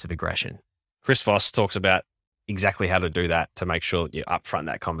into passive aggression. Chris Voss talks about exactly how to do that to make sure that you're upfront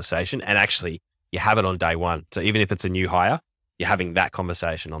that conversation, and actually you have it on day one. So even if it's a new hire, you're having that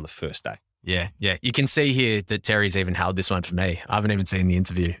conversation on the first day. Yeah. You can see here that Terry's even held this one for me. I haven't even seen the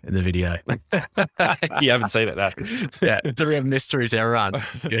interview in the video. You haven't seen it, no. Yeah, it's a real mystery to everyone.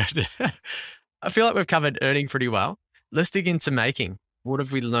 It's good. I feel like we've covered earning pretty well. Let's dig into making. What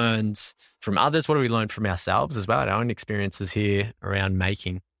have we learned from others? What have we learned from ourselves as well? Our own experiences here around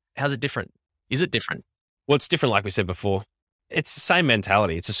making. How's it different? Is it different? Well, it's different, like we said before. It's the same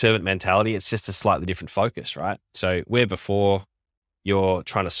mentality. It's a servant mentality. It's just a slightly different focus, right? So where before you're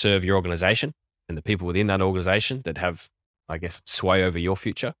trying to serve your organization and the people within that organization that have, I guess, sway over your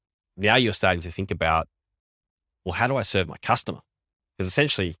future, now you're starting to think about, well, how do I serve my customer? Because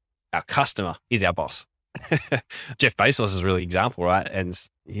essentially our customer is our boss. Jeff Bezos is a really example, right? And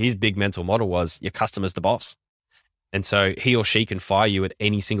his big mental model was your customer's the boss. And so he or she can fire you at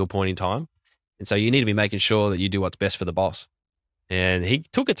any single point in time. And so you need to be making sure that you do what's best for the boss. And he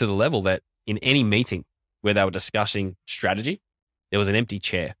took it to the level that in any meeting where they were discussing strategy, there was an empty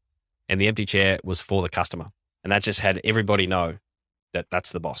chair, and the empty chair was for the customer. And that just had everybody know that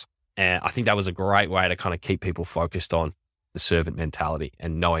that's the boss. And I think that was a great way to kind of keep people focused on the servant mentality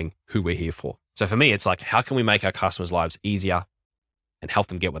and knowing who we're here for. So for me, it's like, how can we make our customers' lives easier and help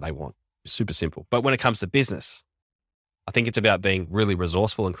them get what they want? It's super simple. But when it comes to business, I think it's about being really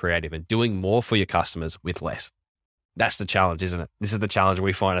resourceful and creative and doing more for your customers with less. That's the challenge, isn't it? This is the challenge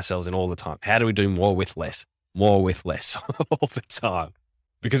we find ourselves in all the time. How do we do more with less? More with less all the time.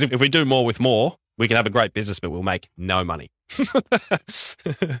 Because if we do more with more, we can have a great business, but we'll make no money.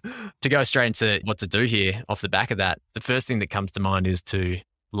 To go straight into what to do here off the back of that, the first thing that comes to mind is to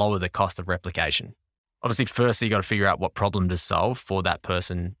lower the cost of replication. Obviously, firstly, you got to figure out what problem to solve for that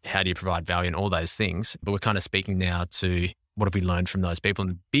person. How do you provide value and all those things? But we're kind of speaking now to what have we learned from those people?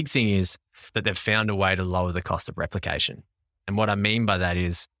 And the big thing is that they've found a way to lower the cost of replication. And what I mean by that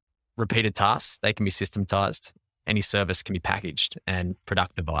is repeated tasks, they can be systematized. Any service can be packaged and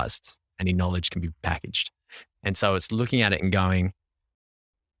productivized. Any knowledge can be packaged. And so it's looking at it and going,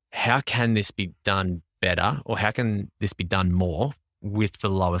 how can this be done better, or how can this be done more with the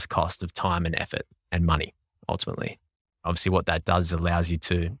lowest cost of time and effort and money, ultimately? Obviously, what that does is allows you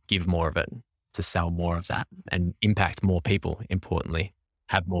to give more of it, to sell more of that and impact more people, importantly,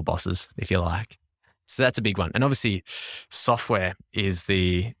 have more bosses, if you like. So that's a big one. And obviously, software is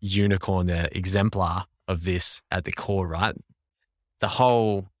the unicorn, the exemplar of this at the core, right? The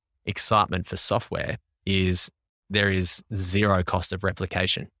whole excitement for software is there is zero cost of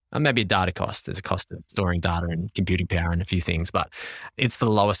replication. And maybe a data cost. There's a cost of storing data and computing power and a few things, but it's the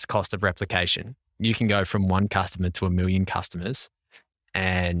lowest cost of replication. You can go from one customer to 1 million customers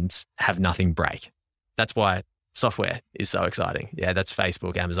and have nothing break. That's why software is so exciting. Yeah, that's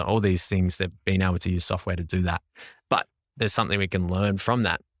Facebook, Amazon, all these things. They've been able to use software to do that. But there's something we can learn from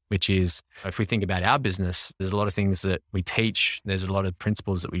that, which is if we think about our business, there's a lot of things that we teach. There's a lot of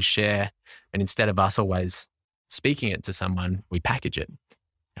principles that we share. And instead of us always speaking it to someone, we package it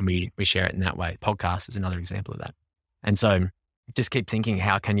and we share it in that way. Podcast is another example of that. And so just keep thinking,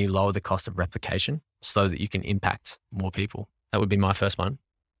 how can you lower the cost of replication so that you can impact more people? That would be my first one.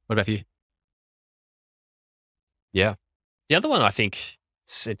 What about you? Yeah. The other one, I think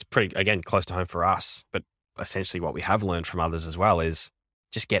it's pretty, again, close to home for us, but essentially what we have learned from others as well is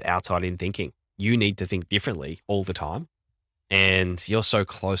just get outside in thinking. you need to think differently all the time. And you're so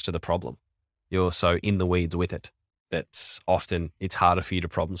close to the problem. You're so in the weeds with it. That's often it's harder for you to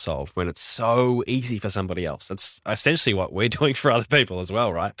problem solve when it's so easy for somebody else. That's essentially what we're doing for other people as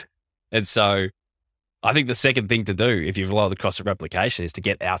well, right? And so I think the second thing to do if you've lowered the cost of replication is to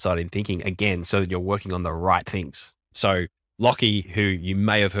get outside in thinking again so that you're working on the right things. So Lockie, who you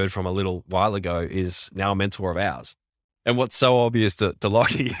may have heard from a little while ago, is now a mentor of ours. And what's so obvious to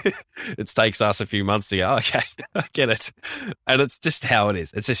Lockie, it takes us a few months to go, okay, I get it. And it's just how it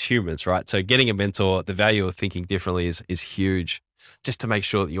is. It's just humans, right? So getting a mentor, the value of thinking differently is huge, just to make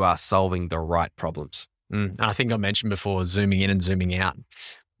sure that you are solving the right problems. And I think I mentioned before, zooming in and zooming out.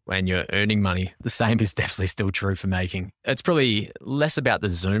 When you're earning money, the same is definitely still true for making. It's probably less about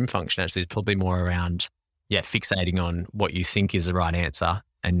the zoom function, actually. It's probably more around, fixating on what you think is the right answer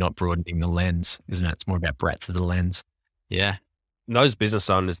and not broadening the lens, isn't it? It's more about breadth of the lens. Yeah. Those business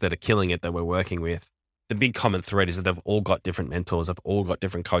owners that are killing it that we're working with, the big common thread is that they've all got different mentors. They've all got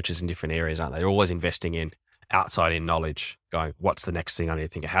different coaches in different areas, aren't they? They're always investing in outside in knowledge, going, what's the next thing I need to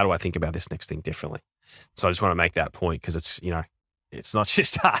think of? How do I think about this next thing differently? So I just want to make that point because it's, it's not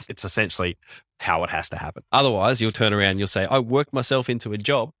just us. It's essentially how it has to happen. Otherwise, you'll turn around and you'll say, I worked myself into a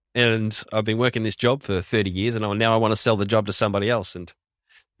job and I've been working this job for 30 years and now I want to sell the job to somebody else and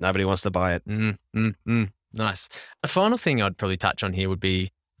nobody wants to buy it. Nice. A final thing I'd probably touch on here would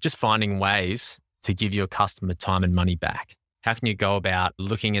be just finding ways to give your customer time and money back. How can you go about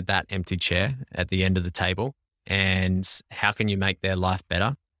looking at that empty chair at the end of the table and how can you make their life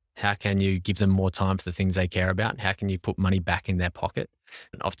better? How can you give them more time for the things they care about? How can you put money back in their pocket?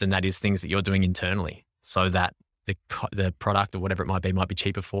 And often that is things that you're doing internally so that the product or whatever it might be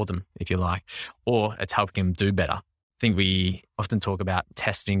cheaper for them, if you like, or it's helping them do better. I think we often talk about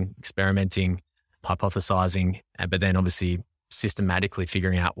testing, experimenting, hypothesizing, but then obviously systematically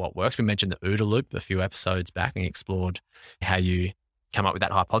figuring out what works. We mentioned the OODA loop a few episodes back and explored how you come up with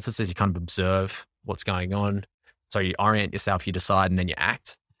that hypothesis. You kind of observe what's going on. So you orient yourself, you decide, and then you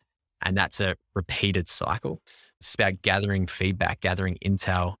act. And that's a repeated cycle. It's about gathering feedback, gathering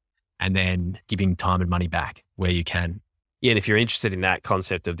intel, and then giving time and money back where you can. Yeah, and if you're interested in that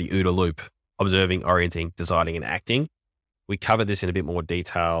concept of the OODA loop, observing, orienting, deciding, and acting, we covered this in a bit more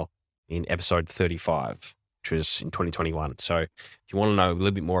detail in episode 35, which was in 2021. So if you want to know a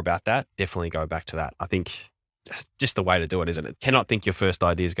little bit more about that, definitely go back to that. I think just the way to do it, isn't it? Cannot think your first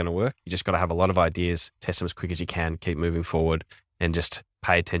idea is going to work. You just got to have a lot of ideas, test them as quick as you can, keep moving forward, and just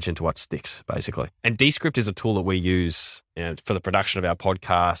pay attention to what sticks, basically. And Descript is a tool that we use for the production of our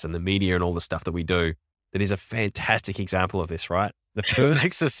podcast and the media and all the stuff that we do. That is a fantastic example of this, right? The first It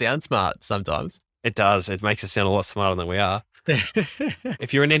makes us sound smart sometimes. It does. It makes us sound a lot smarter than we are.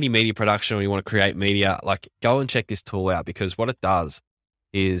 If you're in any media production or you want to create media, go and check this tool out because what it does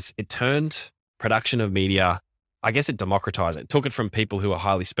is it turned production of media, I guess it democratized it. It took it from people who are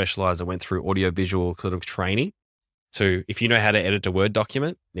highly specialized and went through audiovisual sort of training to if you know how to edit a Word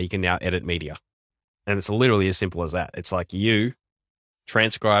document, you can now edit media. And it's literally as simple as that. It's like you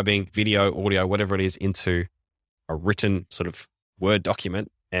transcribing video, audio, whatever it is into a written sort of Word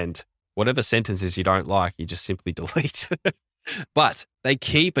document and whatever sentences you don't like, you just simply delete. But they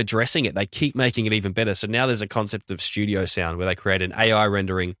keep addressing it. They keep making it even better. So now there's a concept of studio sound where they create an AI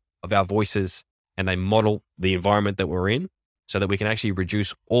rendering of our voices and they model the environment that we're in so that we can actually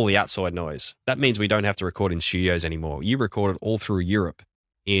reduce all the outside noise. That means we don't have to record in studios anymore. You record it all through Europe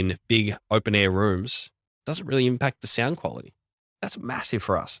in big open air rooms. It doesn't really impact the sound quality. That's massive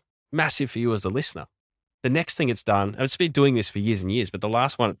for us. Massive for you as a listener. The next thing it's done, and it's been doing this for years and years, but the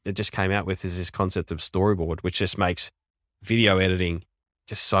last one it just came out with is this concept of storyboard, which just makes video editing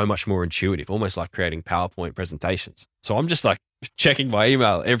just so much more intuitive, almost like creating PowerPoint presentations. So I'm just checking my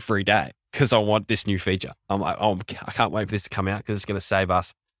email every day because I want this new feature. I'm like, I can't wait for this to come out because it's going to save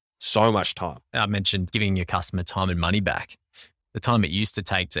us so much time. I mentioned giving your customer time and money back. The time it used to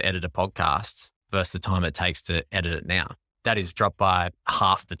take to edit a podcast versus the time it takes to edit it now. That is dropped by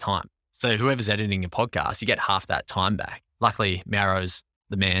half the time. So whoever's editing a podcast, you get half that time back. Luckily, Mauro's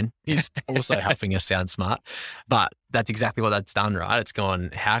the man. He's also helping us sound smart. But that's exactly what that's done, right? It's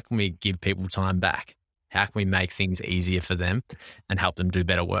gone, how can we give people time back? How can we make things easier for them and help them do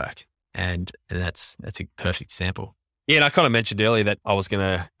better work? And that's a perfect sample. Yeah, and I kind of mentioned earlier that I was going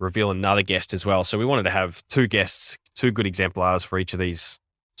to reveal another guest as well. So we wanted to have two guests, two good exemplars for each of these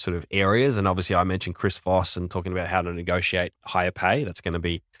sort of areas. And obviously I mentioned Chris Voss and talking about how to negotiate higher pay. That's going to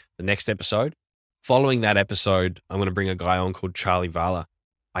be the next episode. Following that episode, I'm going to bring a guy on called Charlie Vala.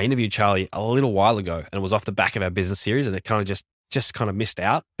 I interviewed Charlie a little while ago and it was off the back of our business series and it kind of just just kind of missed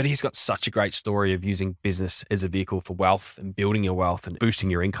out. But he's got such a great story of using business as a vehicle for wealth and building your wealth and boosting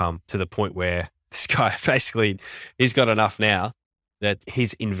your income to the point where this guy basically, he's got enough now that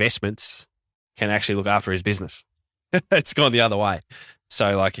his investments can actually look after his business. It's gone the other way.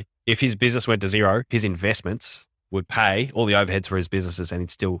 So like if his business went to zero, his investments would pay all the overheads for his businesses and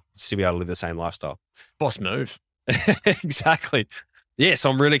he'd still be able to live the same lifestyle. Boss move. Exactly. Yeah, so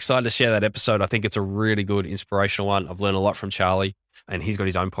I'm really excited to share that episode. I think it's a really good, inspirational one. I've learned a lot from Charlie, and he's got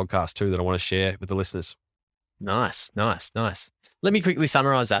his own podcast too that I want to share with the listeners. Nice. Let me quickly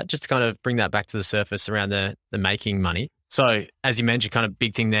summarize that, just to kind of bring that back to the surface around the making money. So as you mentioned, kind of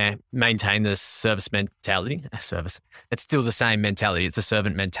big thing there, maintain the service mentality. It's still the same mentality. It's a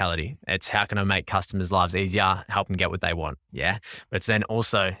servant mentality. It's how can I make customers' lives easier, help them get what they want. Yeah. But it's then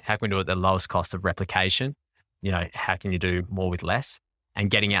also how can we do it at the lowest cost of replication? How can you do more with less? And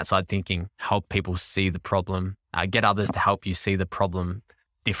getting outside thinking, help people see the problem, get others to help you see the problem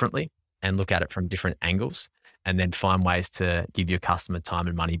differently and look at it from different angles, and then find ways to give your customer time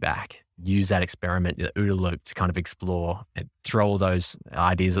and money back. Use that experiment, the OODA loop, to kind of explore and throw all those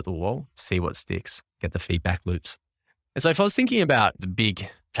ideas at the wall, see what sticks, get the feedback loops. And so if I was thinking about the big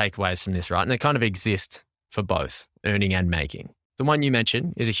takeaways from this, right, and they kind of exist for both earning and making. The one you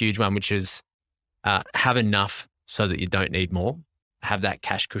mentioned is a huge one, which is have enough so that you don't need more. Have that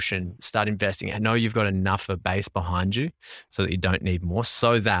cash cushion, start investing. I know you've got enough of a base behind you so that you don't need more,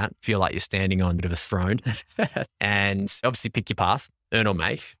 so that feel like you're standing on a bit of a throne. And obviously pick your path, earn or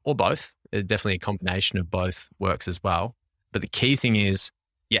make, or both. Definitely a combination of both works as well. But the key thing is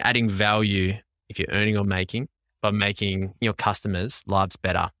you're adding value if you're earning or making by making your customers' lives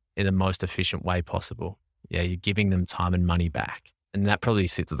better in the most efficient way possible. Yeah, you're giving them time and money back. And that probably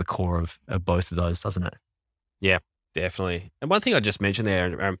sits at the core of both of those, doesn't it? Yeah. Definitely. And one thing I just mentioned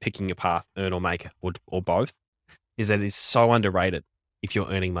there around picking your path, earn or make, or both, is that it's so underrated if you're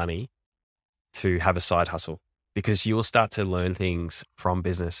earning money to have a side hustle, because you will start to learn things from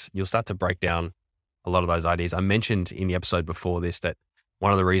business. You'll start to break down a lot of those ideas. I mentioned in the episode before this that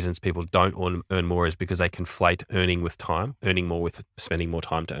one of the reasons people don't earn more is because they conflate earning with time, earning more with spending more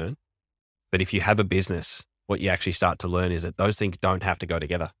time to earn. But if you have a business, what you actually start to learn is that those things don't have to go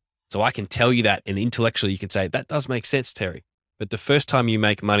together. So I can tell you that, and intellectually you can say, that does make sense, Terry. But the first time you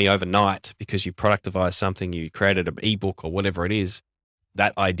make money overnight because you productivized something, you created an ebook or whatever it is,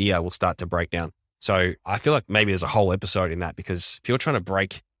 that idea will start to break down. So I feel like maybe there's a whole episode in that, because if you're trying to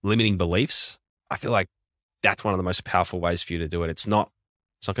break limiting beliefs, I feel like that's one of the most powerful ways for you to do it. It's not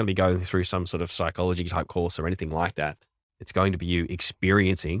going to be going through some sort of psychology type course or anything like that. It's going to be you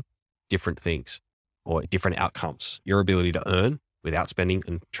experiencing different things or different outcomes. Your ability to earn without spending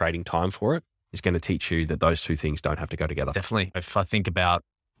and trading time for it is going to teach you that those two things don't have to go together. Definitely. If I think about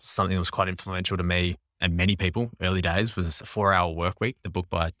something that was quite influential to me and many people early days, was a 4-Hour Workweek, the book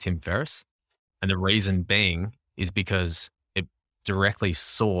by Tim Ferriss. And the reason being is because it directly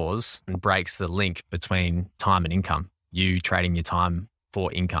saws and breaks the link between time and income, you trading your time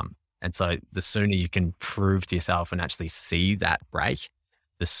for income. And so the sooner you can prove to yourself and actually see that break,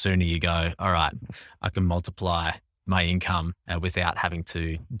 the sooner you go, all right, I can multiply my income without having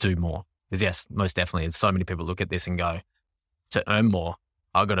to do more. Because yes, most definitely, and so many people look at this and go, to earn more,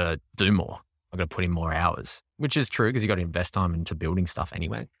 I've got to do more. I've got to put in more hours, which is true because you've got to invest time into building stuff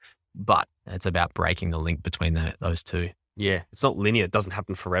anyway. But it's about breaking the link between those two. Yeah, it's not linear. It doesn't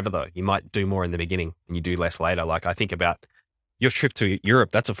happen forever though. You might do more in the beginning and you do less later. Like I think about your trip to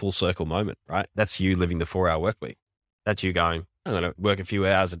Europe, that's a full circle moment, right? That's you living the 4-hour workweek. That's you going, I'm going to work a few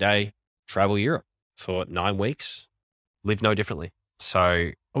hours a day, travel Europe for 9 weeks, live no differently. So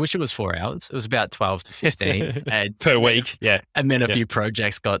I wish it was 4 hours. It was about 12 to 15 per week. Yeah. And then a few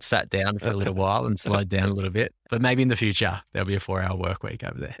projects got sat down for a little while and slowed down a little bit. But maybe in the future, there'll be a 4-hour work week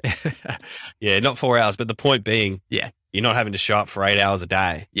over there. Yeah, not 4 hours, but the point being, yeah, you're not having to show up for 8 hours a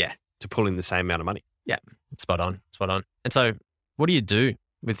day. Yeah. To pull in the same amount of money. Yeah. Spot on. And so what do you do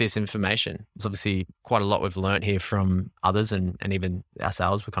with this information? There's obviously quite a lot we've learned here from others and even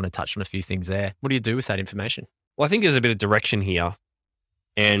ourselves. We kind of touched on a few things there. What do you do with that information? Well, I think there's a bit of direction here,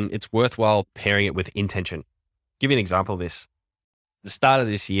 and it's worthwhile pairing it with intention. Give you an example of this. At the start of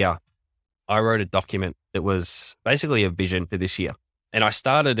this year, I wrote a document that was basically a vision for this year. And I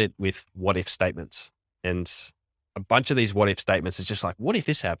started it with what if statements. And a bunch of these what if statements is just like, what if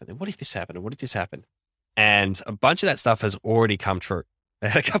this happened? And what if this happened? And what if this happened? And a bunch of that stuff has already come true.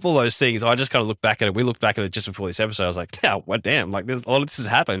 And a couple of those things, I just kind of look back at it. We looked back at it just before this episode. I was like, yeah, what damn, like there's a lot of this has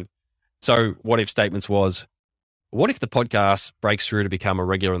happened. So what if statements was, what if the podcast breaks through to become a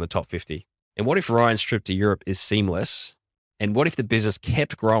regular in the top 50? And what if Ryan's trip to Europe is seamless? And what if the business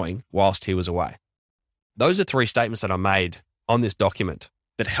kept growing whilst he was away? Those are 3 statements that I made on this document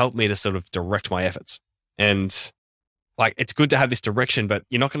that helped me to sort of direct my efforts. And like, it's good to have this direction, but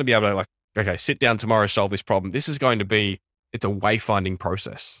you're not going to be able to like, okay, sit down tomorrow, solve this problem. This is going to be, it's a wayfinding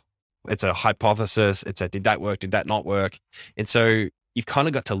process. It's a hypothesis. It's a, did that work? Did that not work? And so you've kind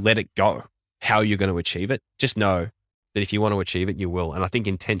of got to let it go, how you're going to achieve it. Just know that if you want to achieve it, you will. And I think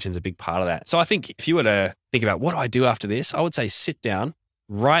intention's a big part of that. So I think if you were to think about what do I do after this, I would say sit down,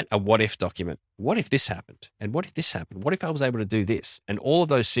 write a what if document. What if this happened? And what if this happened? What if I was able to do this? And all of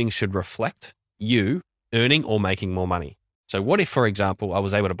those things should reflect you earning or making more money. So what if, for example, I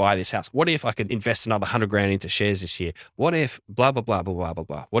was able to buy this house? What if I could invest another 100 grand into shares this year? What if blah, blah, blah, blah, blah, blah,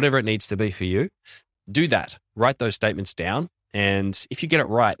 blah, whatever it needs to be for you, do that. Write those statements down. And if you get it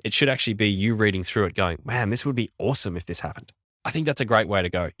right, it should actually be you reading through it going, man, this would be awesome if this happened. I think that's a great way to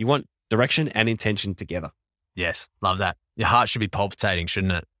go. You want direction and intention together. Yes, love that. Your heart should be palpitating,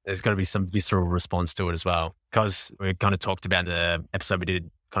 shouldn't it? There's got to be some visceral response to it as well. Because we kind of talked about the episode we did,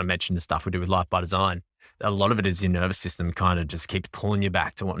 kind of mentioned the stuff we do with Life by Design. A lot of it is your nervous system kind of just keeps pulling you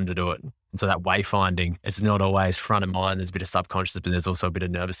back to wanting to do it. And so that wayfinding, it's not always front of mind. There's a bit of subconscious, but there's also a bit of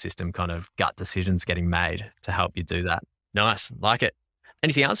nervous system kind of gut decisions getting made to help you do that. Nice. Like it.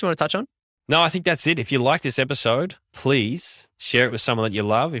 Anything else you want to touch on? No, I think that's it. If you like this episode, please share it with someone that you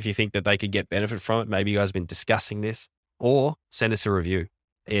love. If you think that they could get benefit from it, maybe you guys have been discussing this, or send us a review.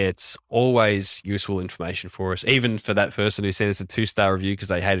 It's always useful information for us, even for that person who sent us a 2-star review because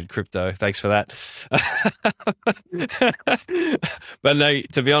they hated crypto. Thanks for that. But no,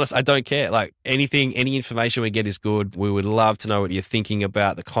 to be honest, I don't care. Like anything, any information we get is good. We would love to know what you're thinking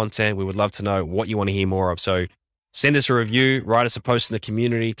about the content. We would love to know what you want to hear more of. So send us a review, write us a post in the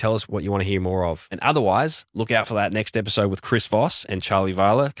community, tell us what you want to hear more of. And otherwise, look out for that next episode with Chris Voss and Charlie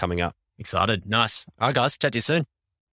Viola coming up. Excited. Nice. All right, guys. Chat to you soon.